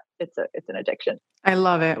 it's an addiction. I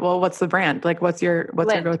love it. Well, what's the brand? Like what's your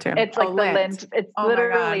go-to? It's like the Lindt. It's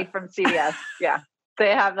literally from CVS. Yeah.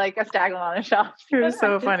 They have like a stag on the shelf. You're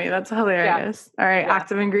so funny. That's hilarious. Yeah. All right. Yeah.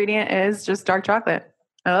 Active ingredient is just dark chocolate.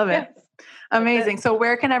 I love it. Yes. Amazing. So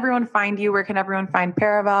where can everyone find you? Where can everyone find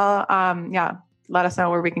Paravel? Let us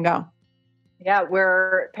know where we can go. Yeah.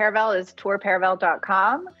 Paravel is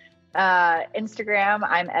tourparavel.com. Instagram,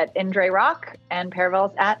 I'm at Indre Rock, and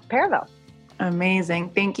Paravel's at Paravel.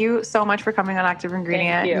 Amazing. Thank you so much for coming on Active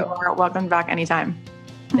Ingredient. Thank you. You are welcome back anytime.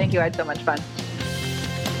 Thank you. I had so much fun.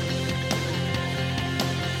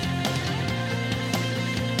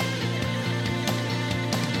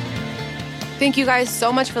 Thank you guys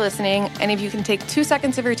so much for listening. And if you can take 2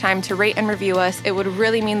 seconds of your time to rate and review us, it would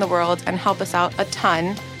really mean the world and help us out a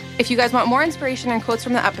ton. If you guys want more inspiration and quotes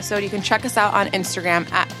from the episode, you can check us out on Instagram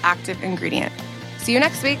at Active Ingredient. See you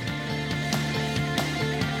next week.